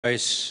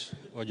Rais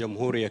wa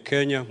Jamhuri ya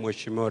Kenya,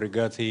 Mheshimiwa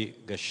Riggy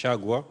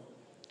Gachagua,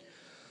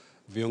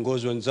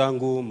 viongozi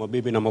wenzangu,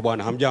 mabibi na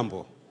mabwana,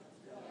 hamjambo.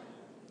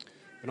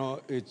 You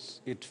know,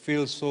 it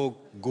feels so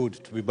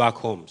good to be back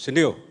home. Si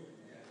ndio?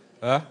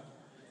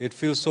 It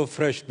feels so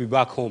fresh to be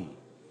back home.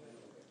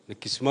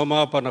 Nikisimama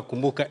hapa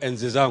nakumbuka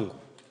enzi zangu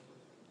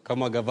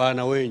kama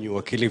gavana wenyu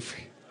wa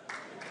Kilifi.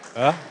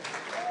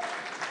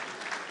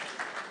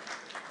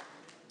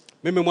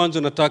 Mimi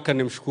mwanzo nataka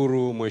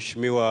nimshukuru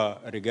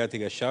Mheshimiwa Riggy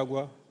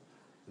Gachagua,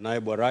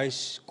 naibu wa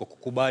rais, kwa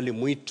kukubali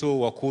mwito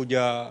wa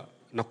kuja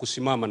na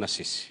kusimama na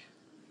sisi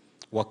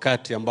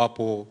wakati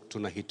ambapo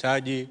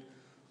tunahitaji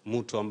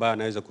mtu ambaye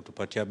anaweza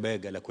kutupatia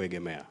bega la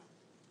kuegemea.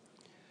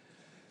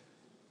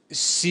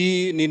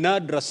 Ni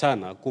nadra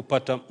sana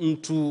kupata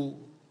mtu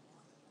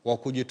wa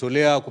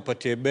kujitolea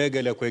kupatia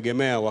bega la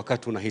kuegemea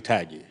wakati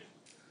unahitaji.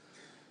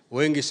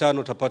 Wengi sana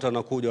utapata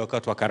nakuja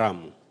wakati wa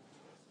karamu.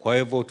 Kwa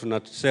hivyo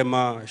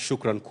tunasema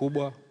shukran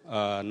kubwa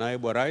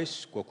naibu wa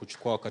rais kwa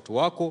kuchukua wakati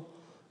wako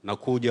na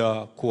kuja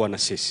kuwa na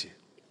sisi.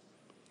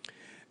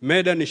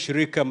 MEDA ni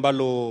shirika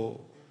ambalo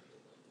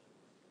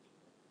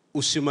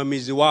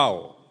usimamizi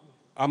wao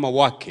ama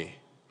wake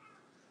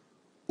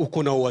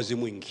uko na uwazi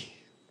mwingi.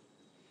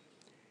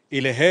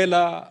 Ile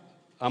hela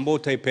ambayo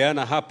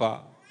utaipeana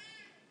hapa,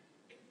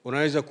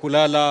 unaweza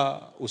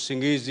kulala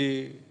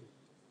usingizi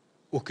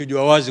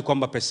ukijua wazi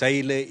kwamba pesa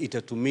ile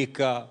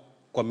itatumika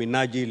kwa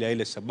minajili ya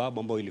ile sababu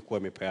ambayo ilikuwa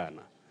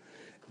imepeana.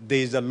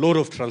 There is a lot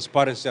of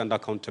transparency and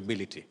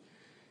accountability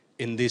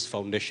in this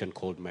foundation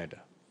called MEDA.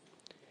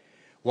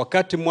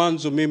 Wakati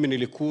mwanzo mimi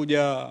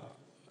nilikuja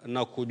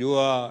na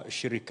kujua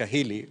shirika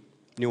hili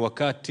ni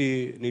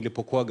wakati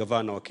nilipokuwa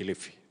gavana wa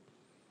Kilifi.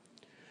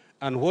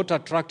 And what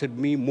attracted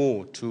me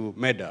more to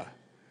MEDA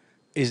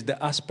is the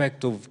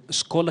aspect of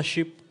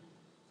scholarship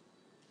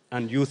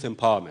and youth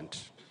empowerment.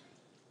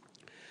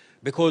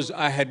 Because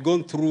I had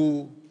gone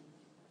through,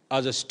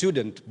 as a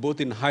student,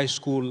 both in high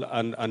school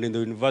and in the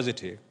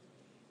university,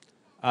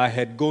 I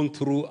had gone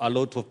through a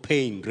lot of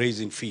pain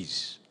raising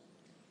fees.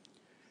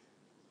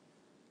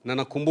 Na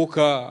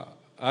nakumbuka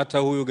hata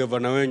huyu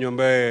gavana wenyu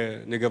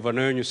ambaye ni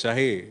gavana wenyu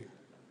sahi,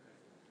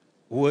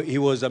 he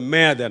was a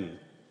mayor then.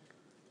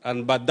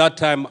 And by that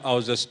time, I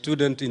was a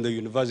student in the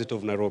University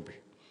of Nairobi.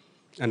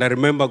 And I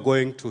remember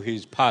going to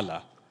his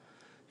parlor,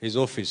 his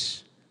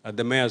office, at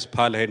the mayor's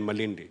parlor in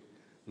Malindi.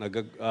 Na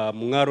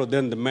Mungaro,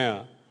 then the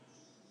mayor,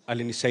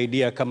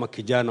 alinisaidia kama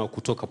kijana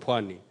kutoka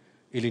pwani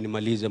ili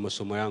nimalize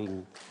masomo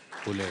yangu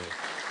kule.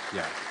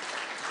 Yeah.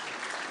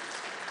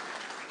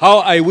 How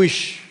I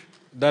wish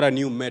that I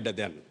knew MEDA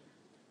then,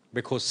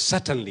 because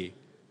certainly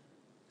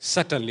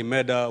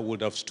MEDA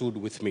would have stood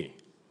with me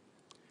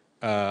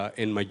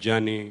in my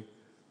journey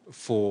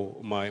for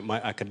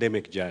my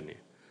academic journey.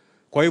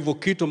 Kwa hivyo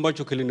kitu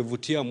ambacho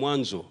kilinivutia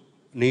mwanzo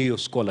ni hiyo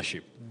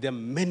scholarship. There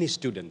are many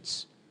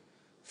students,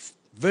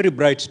 very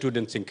bright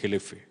students in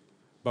Kilifi,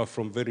 but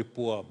from very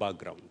poor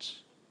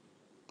backgrounds.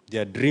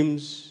 Their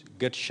dreams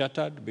get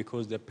shattered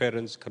because their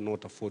parents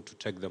cannot afford to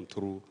take them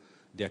through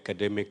the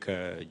academic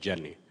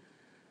journey.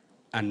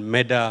 And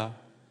MEDA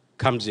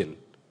comes in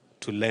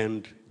to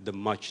lend the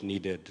much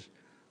needed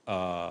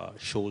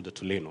shoulder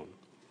to lean on.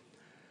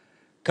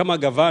 Kama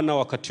gavana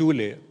wakati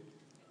ule,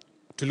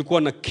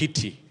 tulikuwa na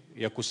kiti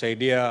ya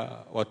kusaidia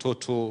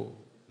watoto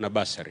na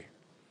basari.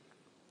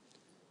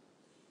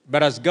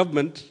 But as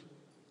government,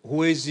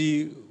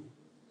 huwezi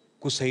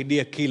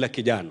kusaidia kila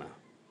kijana.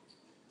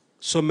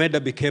 So MEDA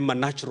became a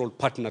natural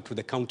partner to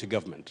the county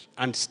government,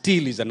 and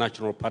still is a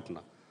natural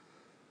partner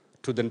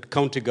to the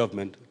county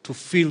government to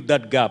fill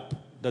that gap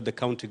that the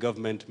county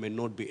government may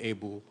not be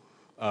able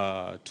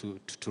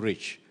to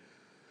reach.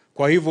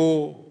 Kwa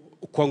hivyo,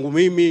 kwangu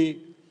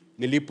mimi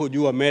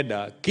nilipojua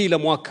MEDA, kila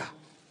mwaka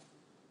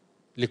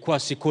likuwa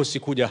sikosi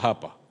kuja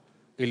hapa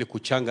ili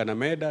kuchanga na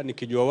MEDA,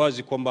 nikijua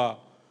wazi kwamba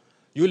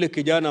yule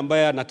kijana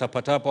ambaye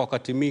anatapatapa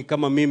wakati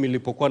kama mimi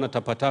nilipokuwa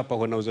natapatapa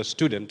when I was a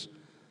student,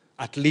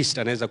 at least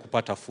anaweza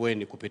kupata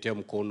afueni kupitia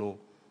mkono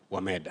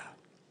wa MEDA.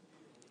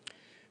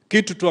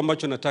 Kitu tu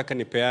ambacho nataka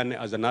nipeane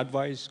as an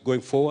advice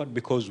going forward,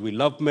 because we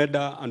love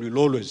MEDA and we'll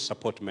always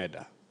support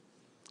MEDA.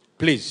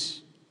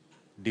 Please,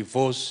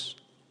 divorce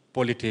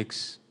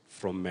politics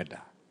from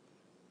MEDA.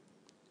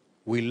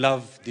 We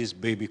love this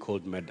baby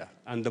called MEDA.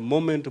 And the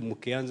moment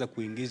mkianza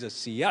kuingiza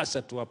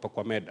siasa tu hapa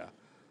kwa MEDA,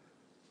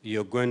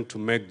 you're going to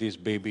make this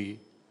baby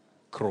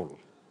crawl.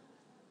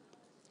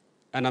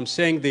 And I'm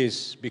saying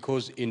this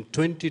because in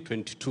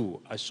 2022,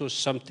 I saw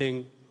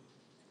something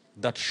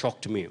that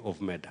shocked me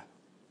of MEDA.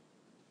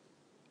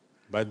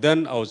 By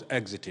then, I was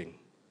exiting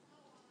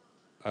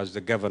as the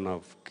governor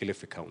of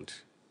Kilifi County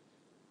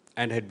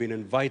and had been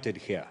invited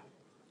here.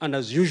 And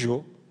as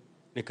usual,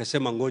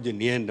 nikasema ngoje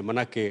niende,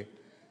 manake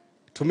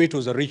to me it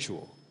was a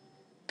ritual.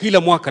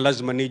 Kila mwaka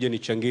lazima nije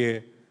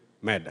nichangie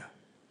MEDA.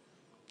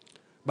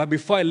 But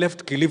before I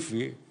left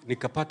Kilifi,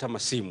 nikapata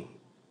masimu.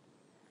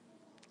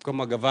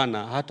 Kama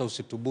gavana, hata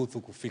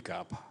usitubuthu kufika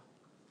hapa.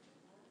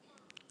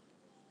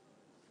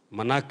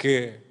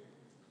 Manake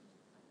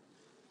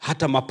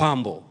hata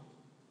mapambo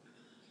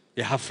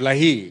ya hafla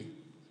hii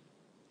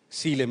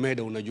si ile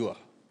meda unajua.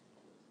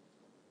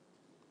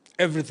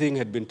 Everything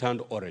had been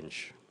turned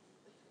orange.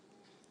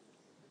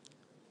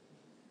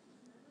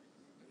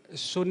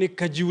 So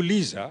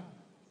nikajiuliza,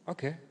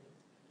 okay,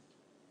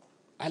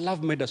 I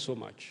love MEDA so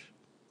much.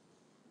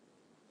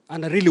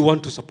 And I really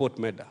want to support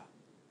MEDA.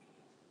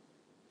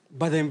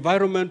 But the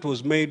environment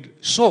was made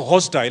so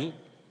hostile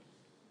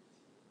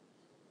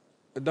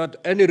that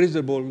any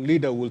reasonable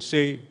leader will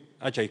say,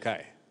 acha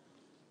ikae.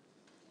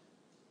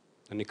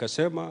 Na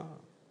nikasema,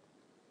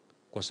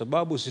 kwa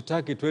sababu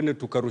sitaki tuende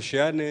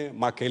tukarushiane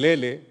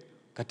makelele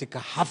katika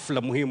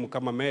hafla muhimu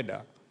kama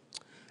MEDA,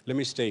 let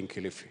me stay in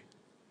Kilifi.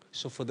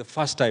 So for the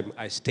first time,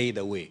 I stayed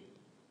away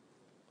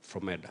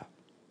from MEDA.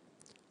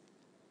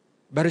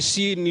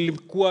 Barisi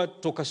nilikuwa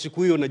toka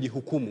siku hiyo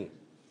najihukumu.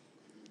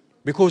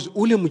 Because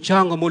ule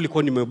mchango ambao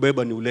nilikuwa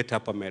nimebeba ni uleta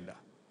hapa MEDA.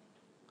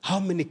 How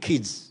many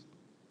kids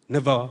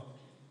never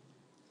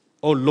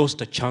or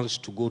lost a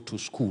chance to go to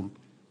school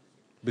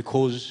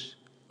because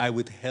I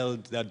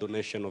withheld that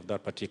donation of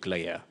that particular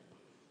year?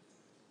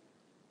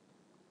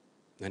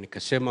 Na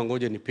nikasema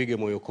ngoja nipige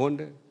moyo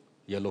konde,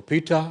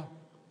 yalopita,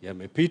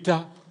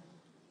 yamepita.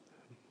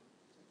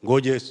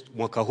 Ngoje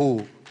mwaka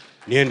huu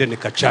niende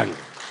nikachange.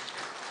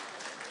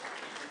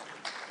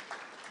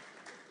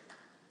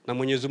 Na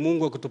Mwenyezi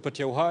Mungu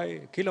akutupatia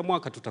uhai, kila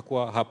mwaka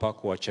tutakuwa hapa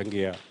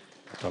kuwachangia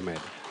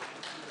MEDA.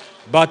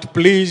 But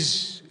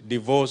please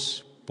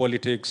divorce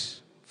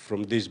politics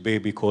from this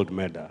baby called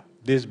MEDA.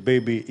 This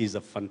baby is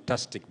a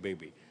fantastic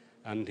baby,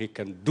 and he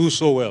can do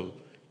so well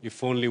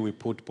if only we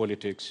put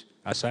politics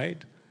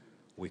aside,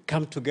 we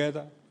come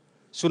together.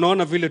 So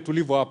naona vile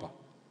tulivyo hapa.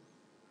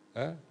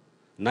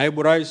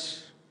 Naibu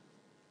Rais,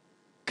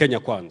 Kenya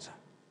kwanza.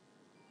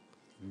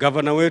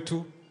 Governor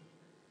wetu,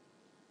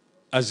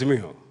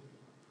 Azimio.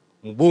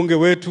 Mbunge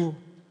wetu,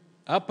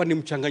 hapa ni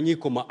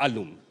mchanganyiko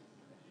maalum.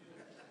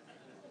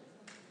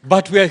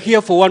 But we are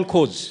here for one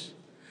cause.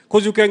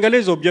 Because you can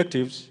analyze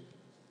objectives,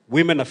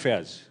 women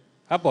affairs.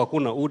 Hapa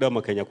hakuna UDA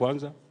ama Kenya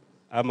kwanza,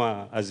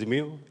 ama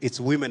Azimio. It's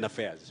women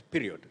affairs,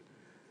 period.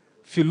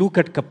 If you look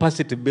at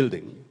capacity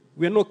building,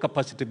 we are not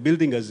capacity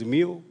building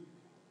Azimio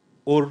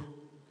or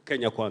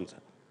Kenya kwanza.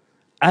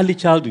 Early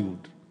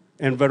childhood,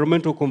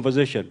 environmental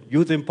conversation,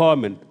 youth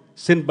empowerment,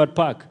 Sindbad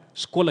Park,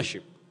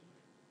 scholarship.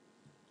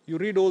 You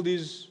read all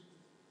these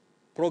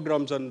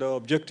programs and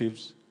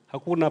objectives,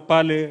 hakuna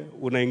pale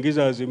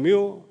unaingiza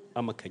Azimio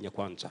ama Kenya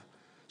kwanza.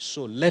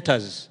 So let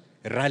us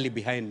rally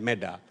behind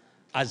MEDA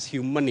as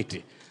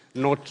humanity,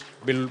 not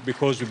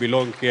because we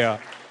belong here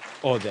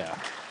or there.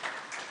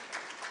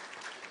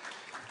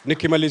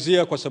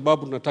 Nikimalizia kwa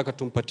sababu tunataka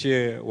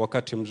tumpatie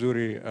wakati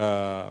mzuri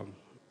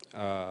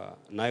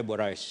Naibu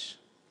Rais.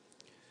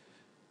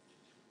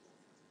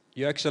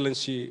 Your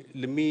Excellency,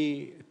 let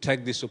me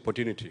take this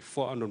opportunity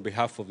for and on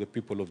behalf of the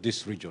people of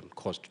this region,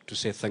 Coast, to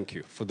say thank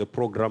you for the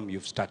program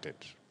you've started.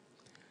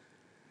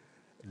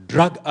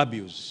 Drug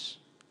abuse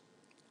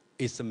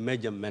is a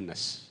major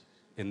menace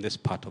in this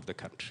part of the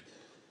country.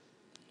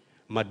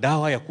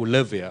 Madawa ya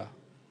kulevya,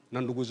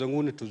 na ndugu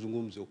zanguni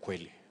tuzungumze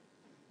ukweli.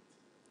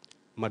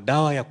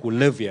 Madawa ya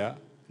kulevya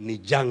ni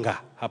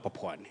janga hapa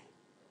pwani.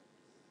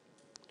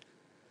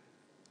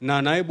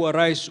 Na Naibu wa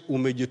Rais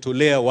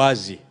umejitolea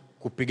wazi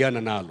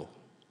kupigana nalo.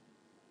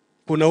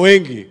 Kuna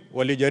wengi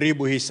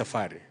walijaribu hii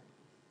safari.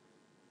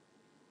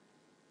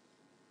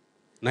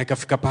 Na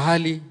ikafika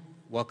pahali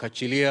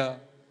wakachilia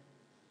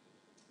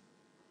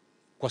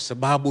kwa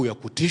sababu ya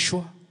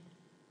kutishwa,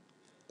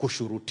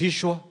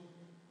 kushurutishwa,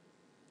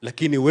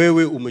 lakini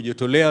wewe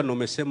umejitolea na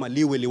umesema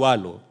liwe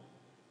liwalo.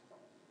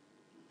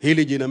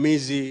 Hili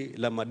jinamizi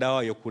la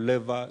madawa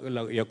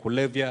ya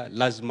kulevya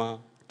lazima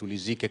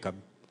tulizike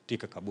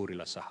katika kaburi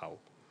la sahau.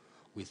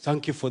 We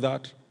thank you for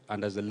that,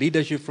 and as a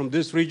leadership from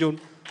this region,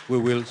 we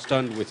will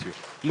stand with you.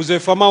 Mzee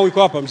Famau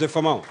yuko hapa, Mzee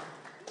Famau.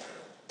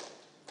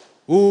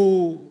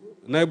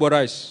 Naibu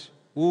Rais,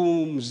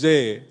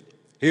 mzee,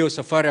 hiyo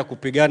safari ya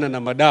kupigana na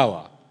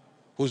madawa,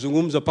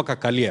 huzungumza paka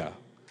kalia,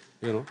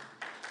 you know.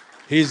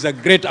 He is a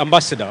great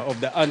ambassador of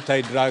the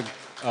anti-drug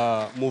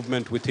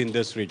movement within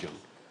this region.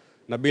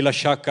 Na bila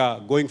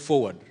shaka, going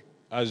forward,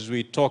 as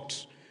we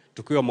talked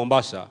tukiwa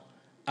Mombasa,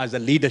 as a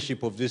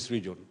leadership of this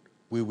region,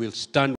 we will stand